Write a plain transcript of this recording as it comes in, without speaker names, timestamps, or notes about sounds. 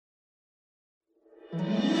This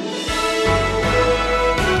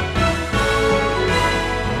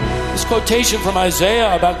quotation from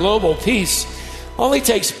Isaiah about global peace only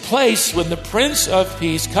takes place when the Prince of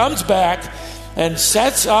Peace comes back and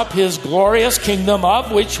sets up his glorious kingdom,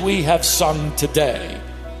 of which we have sung today.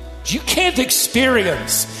 You can't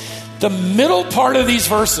experience the middle part of these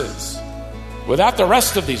verses without the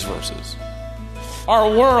rest of these verses. Our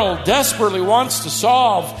world desperately wants to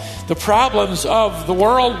solve the problems of the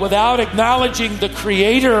world without acknowledging the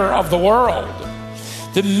creator of the world.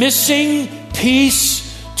 The missing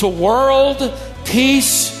piece to world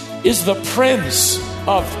peace is the Prince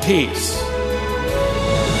of Peace.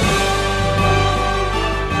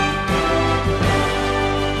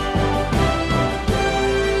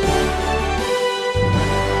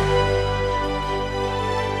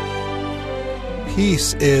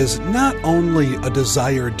 Peace is not only a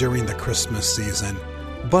desire during the Christmas season,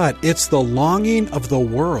 but it's the longing of the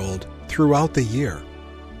world throughout the year.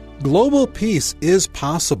 Global peace is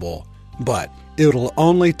possible, but it'll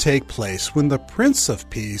only take place when the Prince of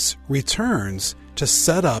Peace returns to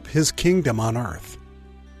set up his kingdom on earth.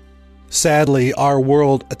 Sadly, our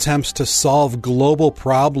world attempts to solve global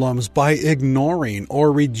problems by ignoring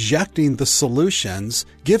or rejecting the solutions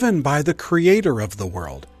given by the Creator of the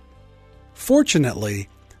world. Fortunately,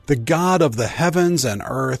 the God of the heavens and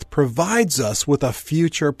earth provides us with a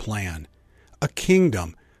future plan, a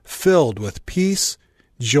kingdom filled with peace,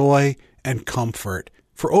 joy, and comfort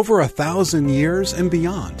for over 1,000 years and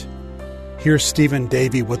beyond. Here's Stephen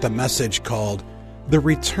Davey with a message called The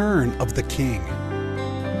Return of the King.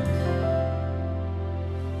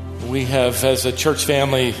 We have, as a church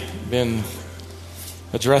family, been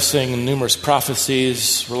addressing numerous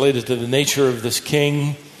prophecies related to the nature of this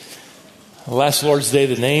king. Last Lord's Day,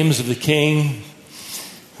 the names of the king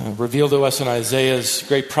revealed to us in Isaiah's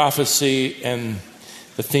great prophecy, and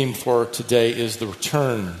the theme for today is the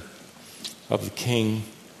return of the king.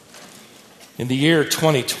 In the year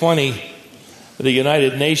 2020, the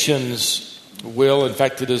United Nations will, in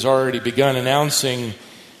fact, it has already begun announcing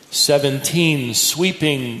 17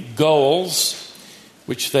 sweeping goals,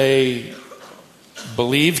 which they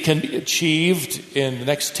believe can be achieved in the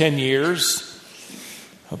next 10 years.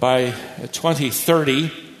 By 2030,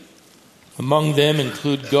 among them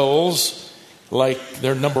include goals like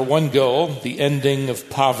their number one goal, the ending of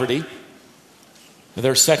poverty.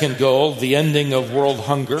 Their second goal, the ending of world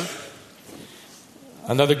hunger.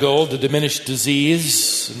 Another goal, to diminish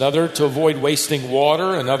disease. Another, to avoid wasting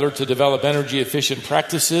water. Another, to develop energy-efficient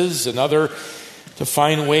practices. Another, to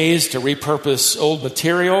find ways to repurpose old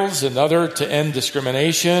materials. Another, to end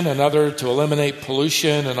discrimination. Another, to eliminate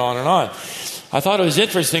pollution, and on and on. I thought it was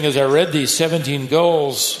interesting as I read these 17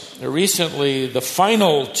 goals recently, the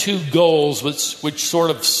final two goals, which sort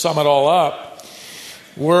of sum it all up,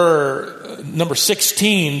 were number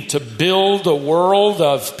 16, to build a world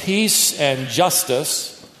of peace and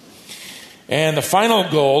justice, and the final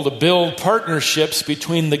goal, to build partnerships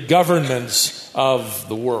between the governments of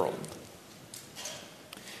the world.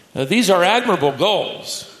 Now, these are admirable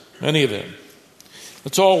goals, many of them.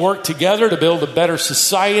 Let's all work together to build a better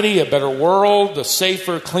society, a better world, a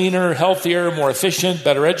safer, cleaner, healthier, more efficient,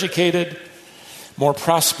 better educated, more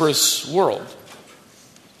prosperous world.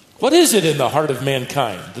 What is it in the heart of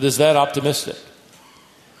mankind that is that optimistic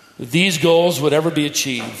that these goals would ever be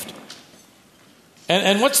achieved?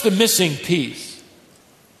 And what's the missing piece,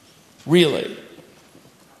 really,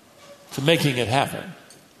 to making it happen?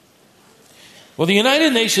 Well, the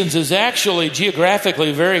United Nations is actually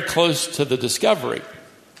geographically very close to the Discovery.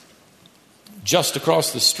 Just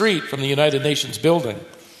across the street from the United Nations building,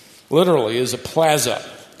 literally, is a plaza.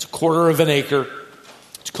 It's a quarter of an acre.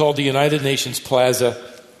 It's called the United Nations Plaza.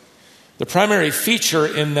 The primary feature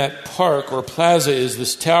in that park or plaza is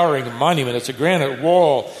this towering monument. It's a granite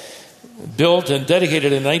wall built and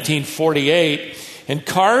dedicated in 1948. And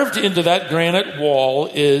carved into that granite wall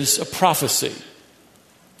is a prophecy.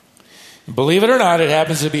 Believe it or not, it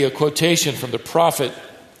happens to be a quotation from the prophet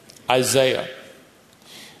Isaiah.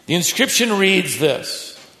 The inscription reads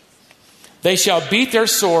this: "They shall beat their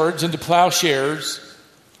swords into plowshares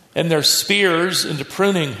and their spears into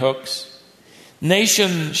pruning hooks.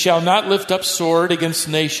 Nation shall not lift up sword against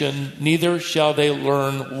nation, neither shall they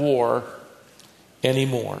learn war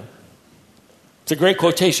anymore." It's a great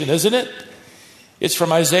quotation, isn't it? It's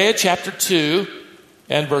from Isaiah chapter 2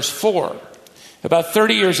 and verse 4. About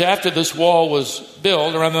 30 years after this wall was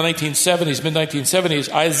built, around the 1970s, mid-1970s,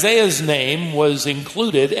 Isaiah's name was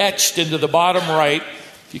included, etched into the bottom right.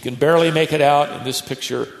 You can barely make it out in this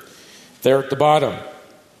picture there at the bottom.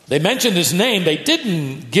 They mentioned his name. They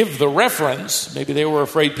didn't give the reference. Maybe they were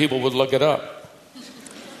afraid people would look it up.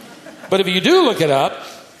 But if you do look it up,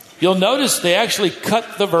 you'll notice they actually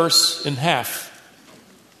cut the verse in half.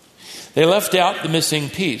 They left out the missing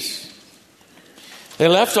piece. They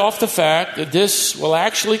left off the fact that this will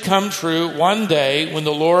actually come true one day when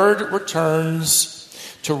the Lord returns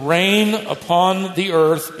to reign upon the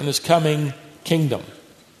earth in his coming kingdom.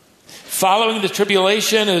 Following the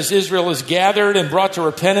tribulation, as Israel is gathered and brought to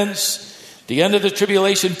repentance, the end of the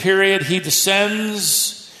tribulation period, he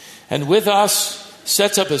descends and with us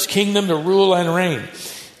sets up his kingdom to rule and reign.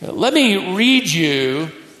 Let me read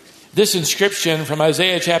you this inscription from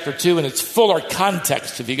Isaiah chapter 2 in its fuller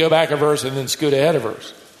context. If you go back a verse and then scoot ahead a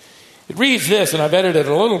verse. It reads this, and I've edited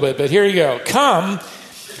it a little bit, but here you go. Come,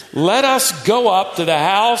 let us go up to the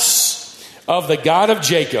house of the God of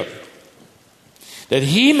Jacob, that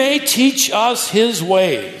he may teach us his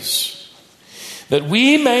ways, that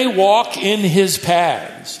we may walk in his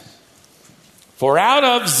paths. For out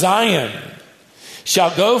of Zion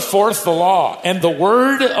shall go forth the law and the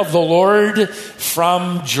word of the Lord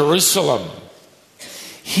from Jerusalem.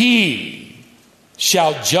 He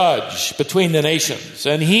shall judge between the nations,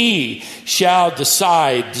 and he shall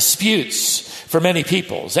decide disputes for many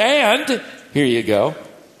peoples. And, here you go,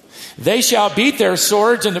 they shall beat their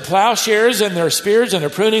swords into plowshares and their spears into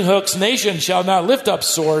pruning hooks. Nation shall not lift up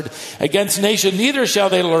sword against nation, neither shall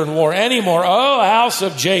they learn war anymore. O house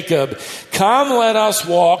of Jacob, come, let us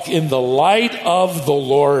walk in the light of the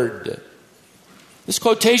Lord. This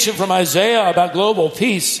quotation from Isaiah about global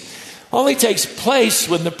peace only takes place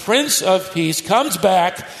when the Prince of Peace comes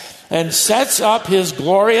back and sets up his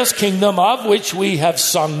glorious kingdom, of which we have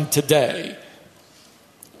sung today,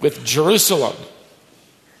 with Jerusalem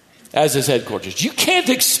as his headquarters. You can't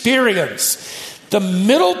experience the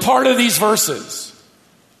middle part of these verses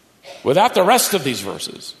without the rest of these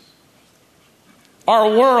verses.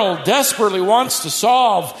 Our world desperately wants to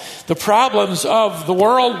solve the problems of the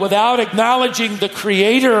world without acknowledging the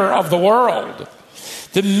creator of the world.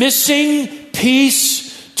 The missing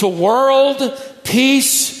piece to world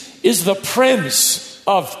peace is the Prince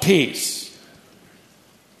of Peace.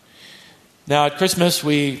 Now at Christmas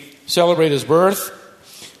we celebrate his birth.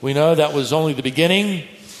 We know that was only the beginning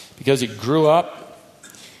because he grew up.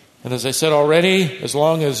 And as I said already, as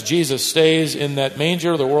long as Jesus stays in that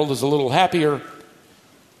manger, the world is a little happier.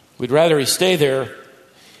 We'd rather he stay there.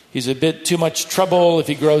 He's a bit too much trouble if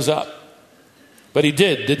he grows up. But he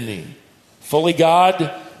did, didn't he? Fully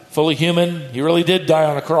God, fully human. He really did die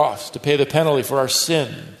on a cross to pay the penalty for our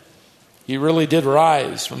sin. He really did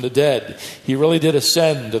rise from the dead. He really did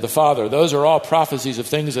ascend to the Father. Those are all prophecies of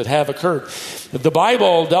things that have occurred. The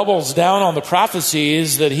Bible doubles down on the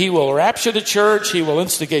prophecies that he will rapture the church. He will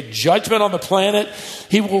instigate judgment on the planet.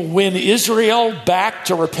 He will win Israel back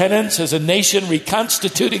to repentance as a nation,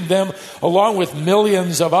 reconstituting them along with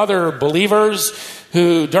millions of other believers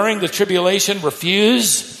who during the tribulation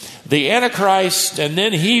refuse the Antichrist. And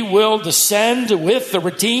then he will descend with the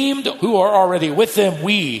redeemed who are already with them,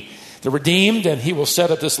 we the redeemed, and he will set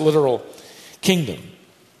up this literal kingdom.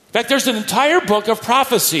 In fact, there's an entire book of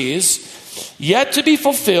prophecies yet to be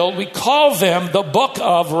fulfilled. We call them the book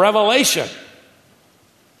of Revelation.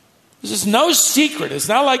 This is no secret. It's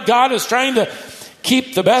not like God is trying to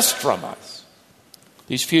keep the best from us,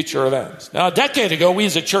 these future events. Now, a decade ago, we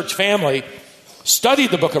as a church family studied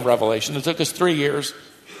the book of Revelation. It took us 3 years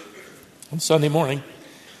on Sunday morning.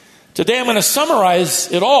 Today, I'm going to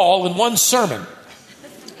summarize it all in one sermon.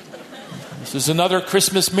 This is another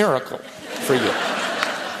Christmas miracle for you.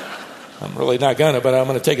 I'm really not going to, but I'm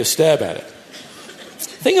going to take a stab at it.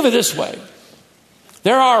 Think of it this way.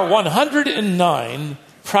 There are 109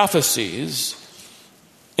 prophecies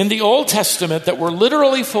in the Old Testament that were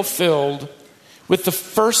literally fulfilled with the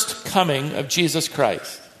first coming of Jesus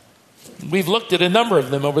Christ. We've looked at a number of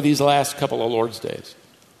them over these last couple of Lord's Days.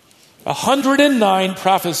 109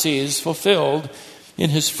 prophecies fulfilled in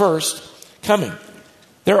his first coming.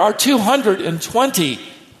 There are 220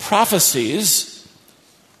 prophecies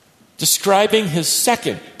describing his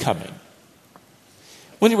second coming,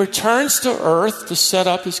 when he returns to earth to set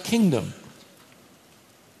up his kingdom.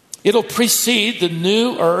 It'll precede the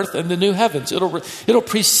new earth and the new heavens. It'll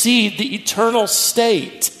precede the eternal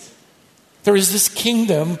state. There is this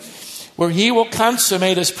kingdom where he will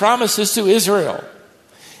consummate his promises to Israel.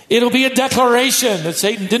 It'll be a declaration that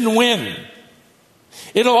Satan didn't win.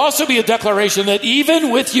 It'll also be a declaration that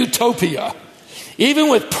even with utopia, even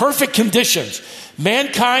with perfect conditions,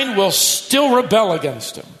 mankind will still rebel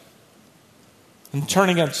against him and turn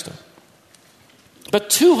against him. But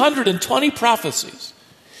 220 prophecies,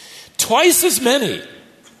 twice as many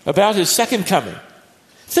about his second coming.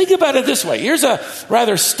 Think about it this way. Here's a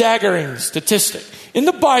rather staggering statistic. In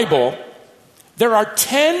the Bible, there are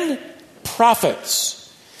 10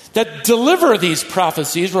 prophets that deliver these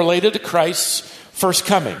prophecies related to Christ's first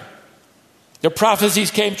coming. Their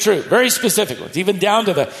prophecies came true, very specifically, even down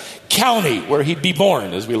to the county where he'd be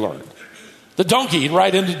born, as we learned. The donkey he'd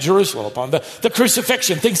ride into Jerusalem upon, the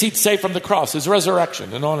crucifixion, things he'd say from the cross, his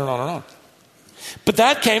resurrection, and on and on and on. But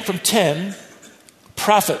that came from 10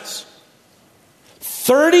 prophets.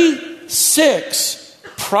 36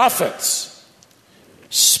 prophets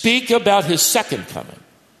speak about his second coming.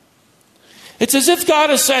 It's as if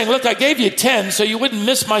God is saying, look, I gave you 10 so you wouldn't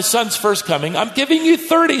miss my son's first coming. I'm giving you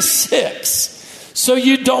 36 so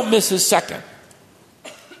you don't miss his second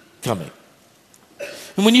coming.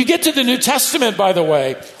 And when you get to the New Testament, by the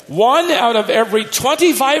way, 1 out of every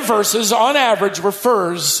 25 verses on average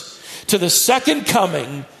refers to the second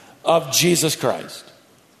coming of Jesus Christ.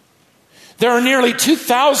 There are nearly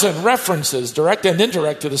 2,000 references, direct and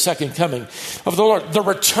indirect, to the second coming of the Lord. The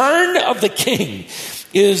return of the King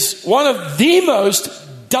is one of the most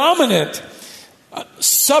dominant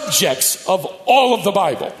subjects of all of the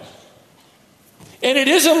Bible. And it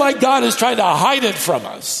isn't like God is trying to hide it from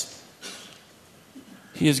us.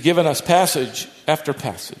 He has given us passage after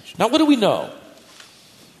passage. Now, what do we know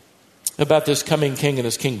about this coming king and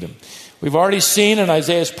his kingdom? We've already seen in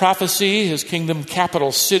Isaiah's prophecy, his kingdom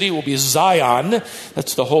capital city will be Zion.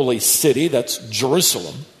 That's the holy city. That's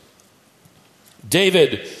Jerusalem.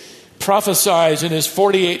 David prophesies in his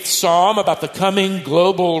 48th Psalm about the coming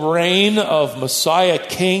global reign of Messiah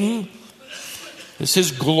King. As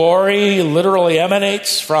his glory literally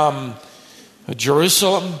emanates from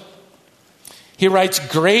Jerusalem. He writes,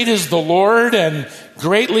 great is the Lord and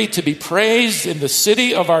greatly to be praised in the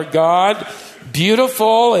city of our God,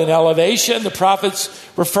 beautiful in elevation. The prophets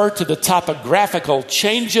refer to the topographical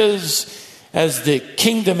changes as the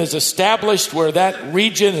kingdom is established where that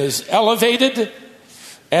region is elevated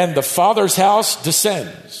and the Father's house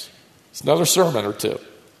descends. It's another sermon or two.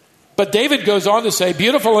 But David goes on to say,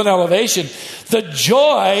 beautiful in elevation, the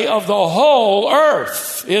joy of the whole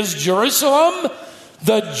earth is Jerusalem,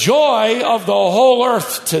 the joy of the whole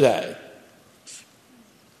earth today.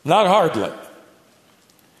 Not hardly.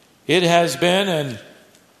 It has been and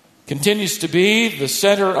continues to be the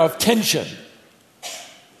center of tension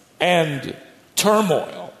and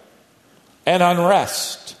turmoil and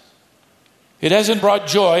unrest. It hasn't brought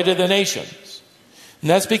joy to the nations. And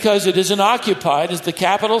that's because it isn't occupied as the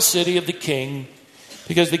capital city of the king,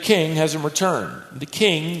 because the king hasn't returned. The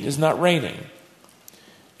king is not reigning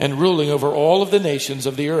and ruling over all of the nations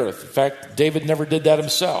of the earth. In fact, David never did that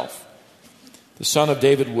himself. The son of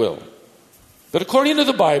David will. But according to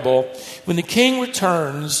the Bible, when the king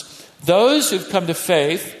returns, those who've come to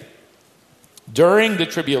faith during the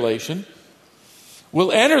tribulation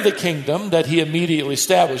will enter the kingdom that he immediately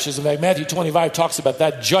establishes. In fact, Matthew 25 talks about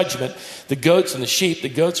that judgment. The goats and the sheep. The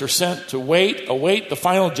goats are sent to await the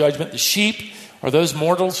final judgment. The sheep are those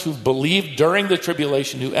mortals who believed during the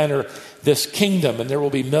tribulation who enter this kingdom. And there will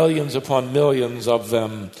be millions upon millions of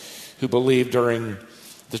them who believe during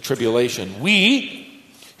the tribulation. We,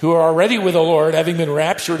 who are already with the Lord, having been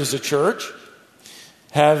raptured as a church,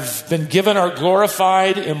 have been given our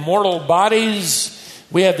glorified immortal bodies.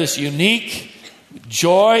 We have this unique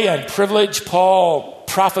joy and privilege. Paul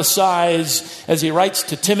prophesies as he writes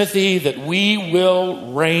to Timothy that we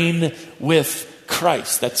will reign with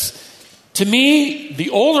Christ. That's, to me, the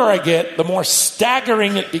older I get, the more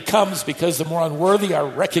staggering it becomes, because the more unworthy I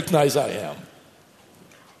recognize I am.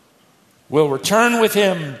 We'll return with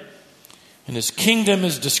him, and his kingdom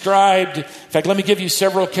is described. In fact, let me give you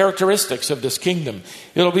several characteristics of this kingdom.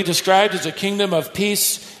 It'll be described as a kingdom of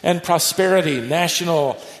peace and prosperity,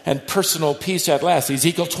 national and personal peace at last.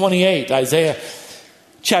 Ezekiel 28, Isaiah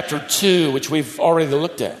chapter 2, which we've already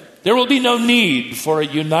looked at. There will be no need for a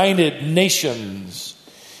united nations,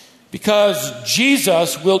 because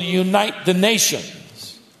Jesus will unite the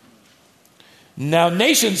nations. Now,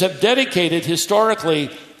 nations have dedicated historically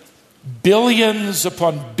billions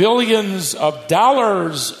upon billions of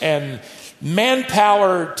dollars and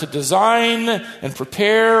manpower to design and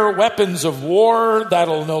prepare weapons of war.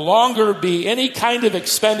 That'll no longer be any kind of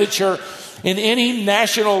expenditure in any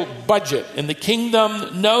national budget. In the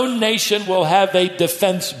kingdom, no nation will have a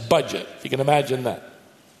defense budget, if you can imagine that.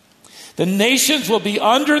 The nations will be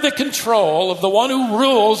under the control of the one who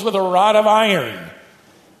rules with a rod of iron,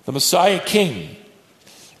 the Messiah King.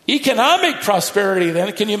 Economic prosperity,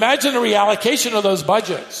 then, can you imagine the reallocation of those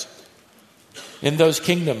budgets in those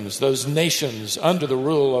kingdoms, those nations under the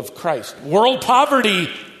rule of Christ? World poverty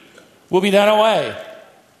will be done away.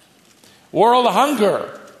 World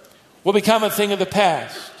hunger will become a thing of the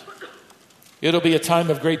past. It'll be a time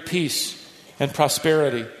of great peace and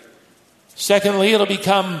prosperity. Secondly, it'll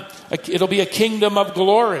be a kingdom of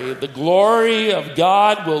glory. The glory of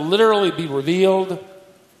God will literally be revealed,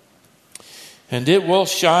 and it will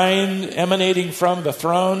shine emanating from the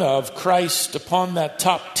throne of Christ upon that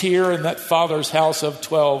top tier in that Father's house of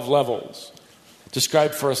 12 levels,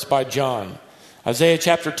 described for us by John. Isaiah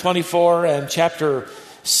chapter 24 and chapter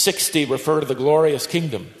 60 refer to the glorious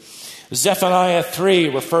kingdom. Zephaniah 3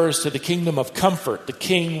 refers to the kingdom of comfort. The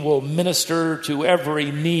king will minister to every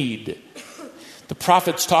need. The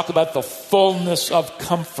prophets talk about the fullness of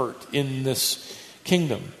comfort in this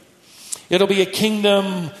kingdom. It'll be a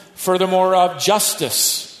kingdom, furthermore, of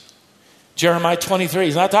justice. Jeremiah 23,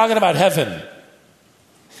 he's not talking about heaven.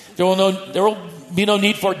 There will be no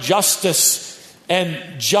need for justice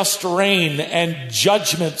and just reign and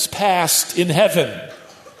judgments passed in heaven.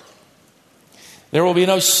 There will be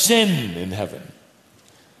no sin in heaven.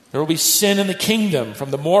 There will be sin in the kingdom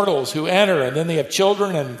from the mortals who enter, and then they have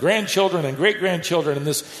children and grandchildren and great-grandchildren in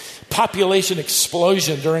this population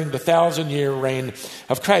explosion during the 1,000-year reign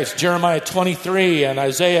of Christ. Jeremiah 23 and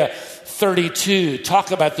Isaiah 32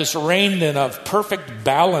 talk about this reign then of perfect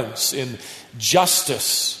balance in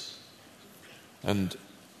justice and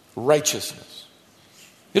righteousness.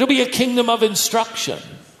 It'll be a kingdom of instruction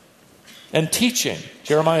and teaching.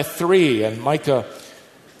 Jeremiah 3 and Micah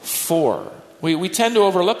 4. We tend to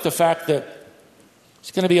overlook the fact that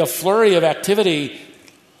it's going to be a flurry of activity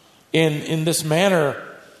in this manner.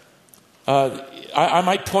 I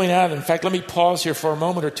might point out, in fact, let me pause here for a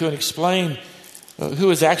moment or two and explain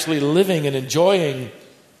who is actually living and enjoying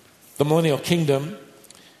the millennial kingdom.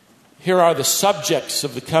 Here are the subjects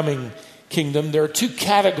of the coming kingdom. There are two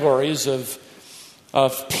categories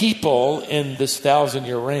of people in this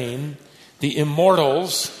 1,000-year reign: the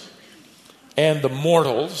immortals and the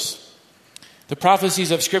mortals. The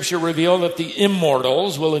prophecies of Scripture reveal that the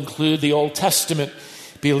immortals will include the Old Testament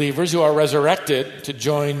believers who are resurrected to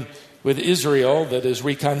join with Israel that is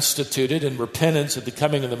reconstituted in repentance at the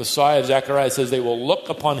coming of the Messiah. Zechariah says they will look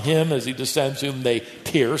upon him as he descends whom they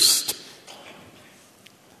pierced.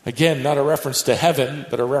 Again, not a reference to heaven,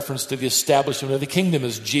 but a reference to the establishment of the kingdom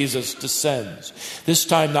as Jesus descends. This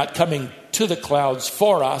time not coming to the clouds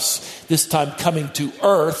for us, this time coming to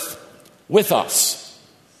earth with us.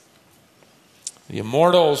 The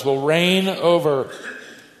immortals will reign over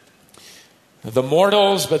the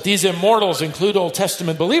mortals, but these immortals include Old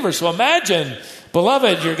Testament believers. So imagine,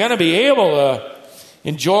 beloved, you're going to be able to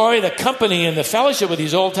enjoy the company and the fellowship with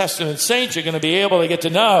these Old Testament saints. You're going to be able to get to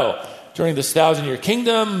know during this 1,000-year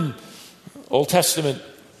kingdom Old Testament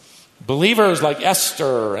believers like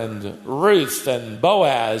Esther and Ruth and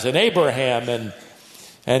Boaz and Abraham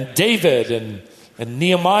and David and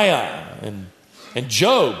Nehemiah and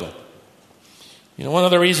Job. You know, one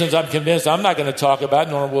of the reasons I'm convinced I'm not going to talk about,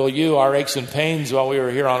 nor will you, our aches and pains while we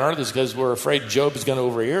were here on earth is because we're afraid Job is going to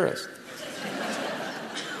overhear us.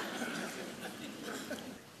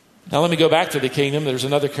 Now let me go back to the kingdom. There's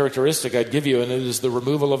another characteristic I'd give you, and it is the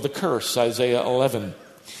removal of the curse, Isaiah 11.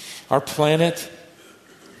 Our planet,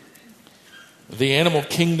 the animal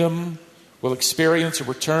kingdom, will experience a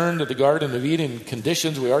return to the Garden of Eden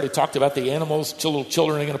conditions. We already talked about the animals little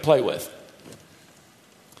children are going to play with.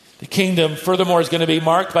 The kingdom, furthermore, is going to be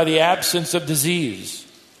marked by the absence of disease.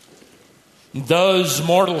 Those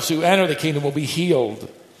mortals who enter the kingdom will be healed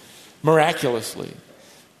miraculously.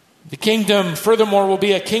 The kingdom, furthermore, will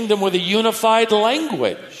be a kingdom with a unified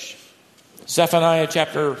language. Zephaniah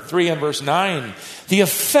chapter 3 and verse 9. The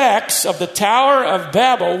effects of the Tower of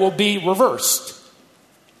Babel will be reversed.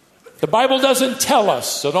 The Bible doesn't tell us,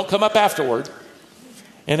 so don't come up afterward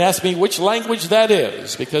and ask me which language that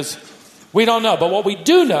is, because we don't know. But what we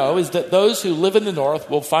do know is that those who live in the north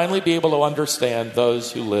will finally be able to understand those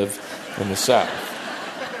who live in the south.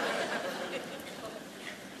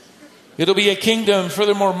 It'll be a kingdom,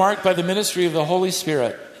 furthermore, marked by the ministry of the Holy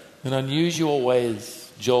Spirit in unusual ways.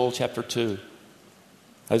 Joel chapter 2,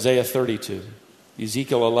 Isaiah 32,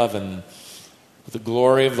 Ezekiel 11, with the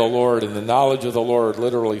glory of the Lord and the knowledge of the Lord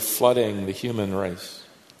literally flooding the human race.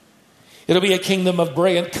 It'll be a kingdom of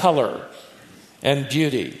brilliant color and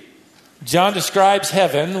beauty. John describes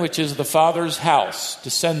heaven, which is the Father's house,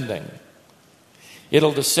 descending.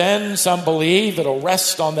 It'll descend, some believe, it'll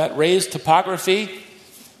rest on that raised topography,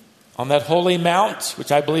 on that holy mount,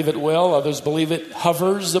 which I believe it will. Others believe it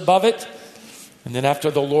hovers above it. And then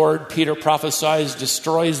after the Lord, Peter prophesies,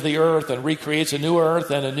 destroys the earth and recreates a new earth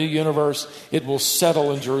and a new universe, it will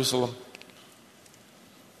settle in Jerusalem.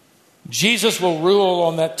 Jesus will rule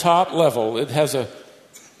on that top level. It's a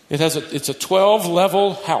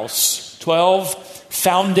 12-level house. 12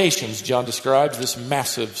 foundations, John describes this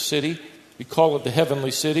massive city. We call it the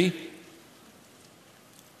heavenly city.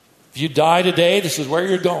 If you die today, this is where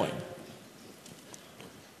you're going.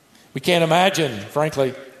 We can't imagine,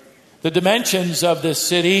 frankly, the dimensions of this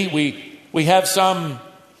city. We have some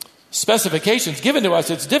specifications given to us.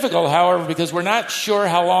 It's difficult, however, because we're not sure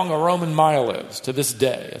how long a Roman mile is to this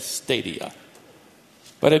day, a stadia.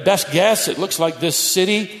 But at best guess, it looks like this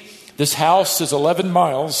city, this house is 11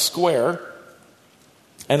 miles square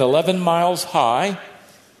and 11 miles high,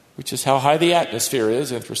 which is how high the atmosphere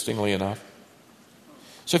is, interestingly enough.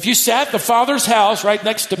 So if you sat at the Father's house right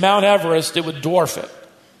next to Mount Everest, it would dwarf it.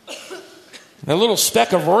 And a little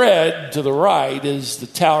speck of red to the right is the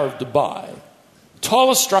Tower of Dubai.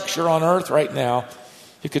 Tallest structure on earth right now.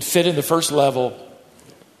 It could fit in the first level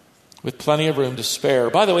with plenty of room to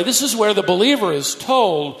spare. By the way, this is where the believer is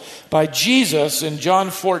told by Jesus in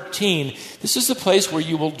John 14, this is the place where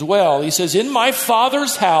you will dwell. He says, in my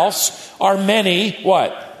Father's house are many,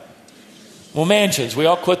 what? Well, mansions. We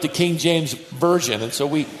all quote the King James Version, and so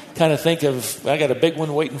we kind of think of, I got a big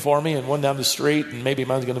one waiting for me and one down the street, and maybe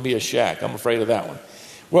mine's going to be a shack. I'm afraid of that one.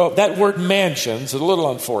 Well, that word mansions is a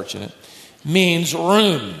little unfortunate. Means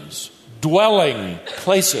rooms, dwelling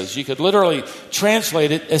places. You could literally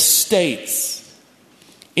translate it estates.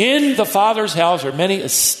 In the Father's house are many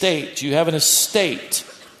estates. You have an estate,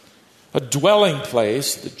 a dwelling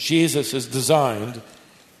place that Jesus has designed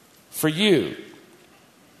for you.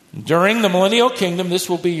 During the millennial kingdom, this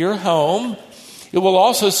will be your home. It will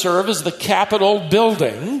also serve as the capitol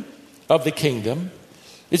building of the kingdom.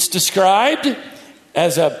 It's described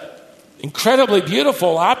as an incredibly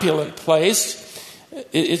beautiful, opulent place.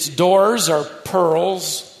 Its doors are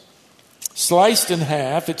pearls, sliced in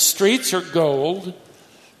half. Its streets are gold.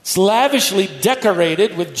 It's lavishly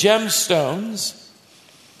decorated with gemstones.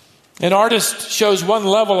 An artist shows one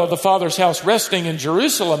level of the Father's house resting in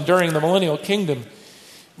Jerusalem during the millennial kingdom.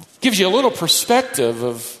 Gives you a little perspective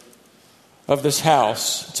of this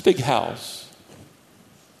house. It's a big house.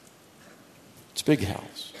 It's a big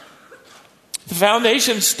house. The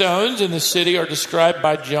foundation stones in the city are described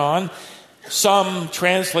by John. Some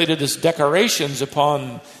translated as decorations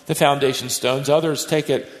upon the foundation stones. Others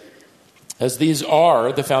take it as these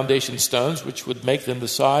are the foundation stones, which would make them the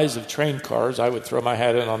size of train cars. I would throw my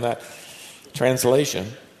hat in on that translation.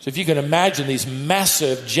 So if you can imagine these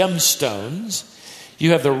massive gemstones,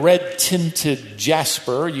 you have the red-tinted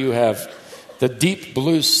jasper, you have the deep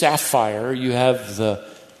blue sapphire, you have the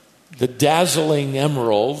dazzling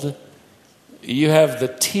emerald, you have the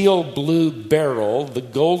teal blue beryl, the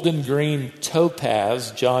golden green topaz,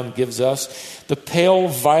 John gives us, the pale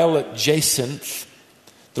violet jacinth,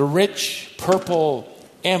 the rich purple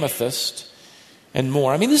amethyst, and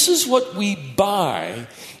more. I mean, this is what we buy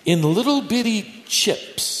in little bitty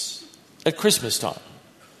chips at Christmas time.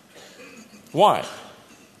 Why?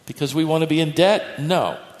 Because we want to be in debt?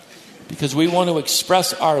 No. Because we want to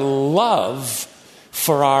express our love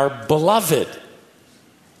for our beloved.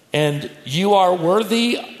 And you are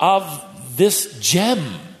worthy of this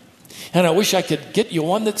gem. And I wish I could get you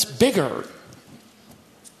one that's bigger.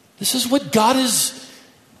 This is what God is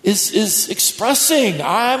expressing.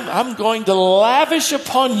 I'm going to lavish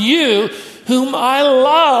upon you whom I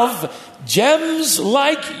love gems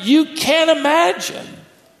like you can't imagine.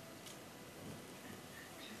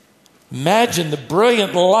 Imagine the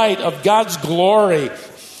brilliant light of God's glory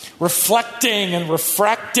reflecting and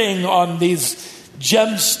refracting on these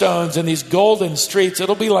gemstones and these golden streets.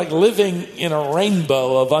 It'll be like living in a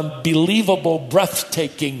rainbow of unbelievable,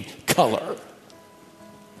 breathtaking color.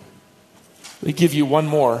 Let me give you one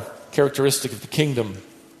more characteristic of the kingdom.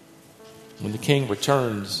 When the king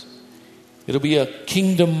returns, it'll be a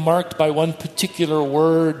kingdom marked by one particular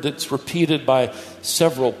word that's repeated by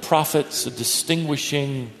several prophets, a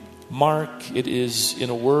distinguishing mark. It is, in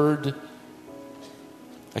a word,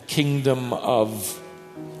 a kingdom of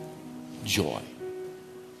joy.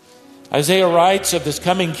 Isaiah writes of this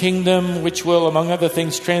coming kingdom, which will, among other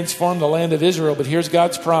things, transform the land of Israel. But here's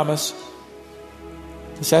God's promise.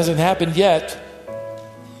 This hasn't happened yet.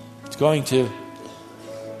 It's going to.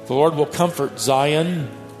 The Lord will comfort Zion,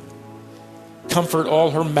 comfort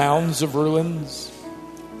all her mounds of ruins.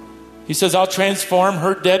 He says, I'll transform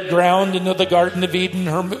her dead ground into the Garden of Eden,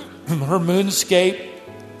 her moonscape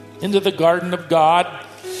into the garden of God,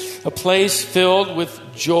 a place filled with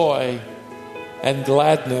joy and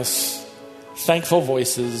gladness, thankful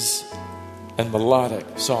voices, and melodic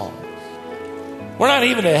songs. We're not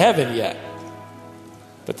even in heaven yet,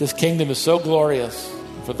 but this kingdom is so glorious.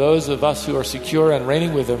 For those of us who are secure and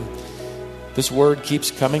reigning with Him, this word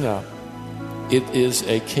keeps coming up. It is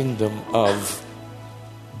a kingdom of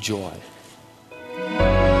joy.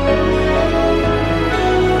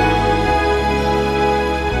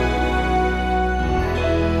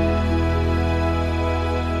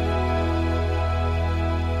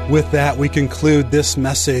 With that, we conclude this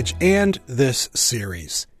message and this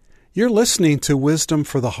series. You're listening to Wisdom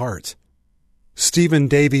for the Heart. Stephen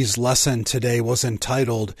Davies' lesson today was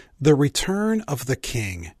entitled, The Return of the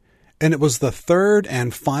King, and it was the third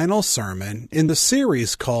and final sermon in the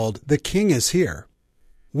series called The King is Here.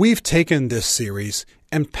 We've taken this series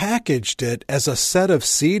and packaged it as a set of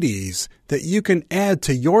CDs that you can add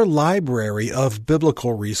to your library of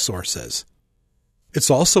biblical resources. It's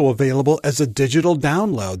also available as a digital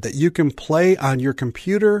download that you can play on your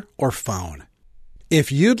computer or phone.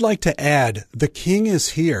 If you'd like to add The King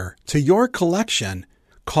is Here to your collection,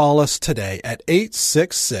 call us today at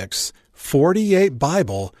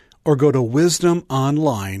 866-48-BIBLE or go to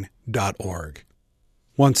wisdomonline.org.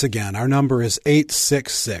 Once again, our number is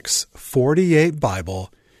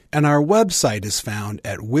 866-48-BIBLE, and our website is found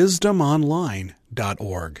at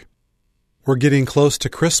wisdomonline.org. We're getting close to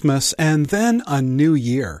Christmas and then a new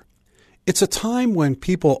year. It's a time when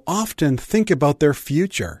people often think about their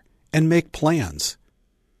future and make plans.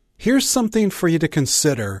 Here's something for you to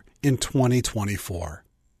consider in 2024.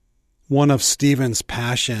 One of Stephen's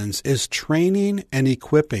passions is training and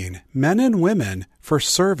equipping men and women for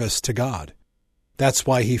service to God. That's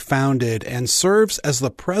why he founded and serves as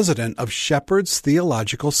the president of Shepherd's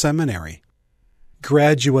Theological Seminary.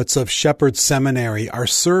 Graduates of Shepherd Seminary are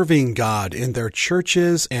serving God in their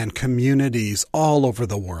churches and communities all over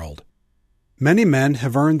the world. Many men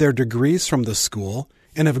have earned their degrees from the school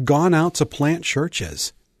and have gone out to plant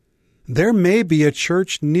churches. There may be a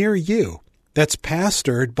church near you that's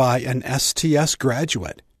pastored by an STS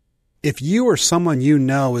graduate. If you or someone you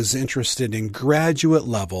know is interested in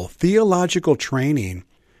graduate-level theological training,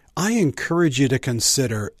 I encourage you to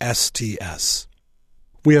consider STS.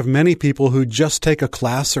 We have many people who just take a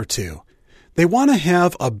class or two. They want to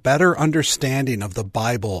have a better understanding of the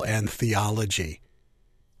Bible and theology.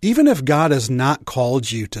 Even if God has not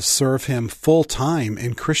called you to serve Him full-time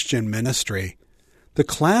in Christian ministry, the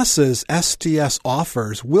classes STS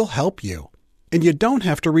offers will help you, and you don't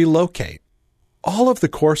have to relocate. All of the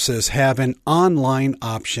courses have an online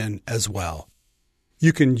option as well.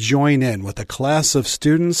 You can join in with a class of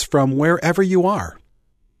students from wherever you are.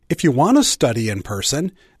 If you want to study in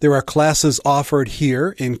person, there are classes offered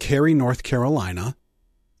here in Cary, North Carolina,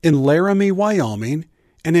 in Laramie, Wyoming,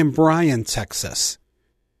 and in Bryan, Texas.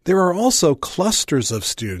 There are also clusters of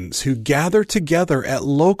students who gather together at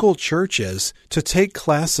local churches to take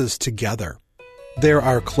classes together. There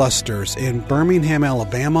are clusters in Birmingham,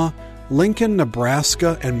 Alabama, Lincoln,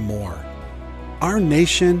 Nebraska, and more. Our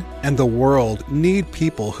nation and the world need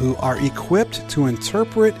people who are equipped to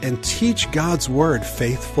interpret and teach God's Word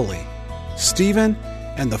faithfully. Stephen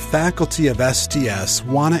and the faculty of STS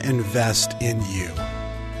want to invest in you.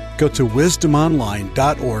 Go to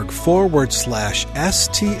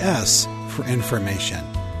wisdomonline.org/STS for information.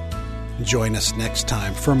 Join us next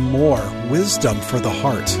time for more Wisdom for the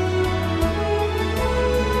Heart.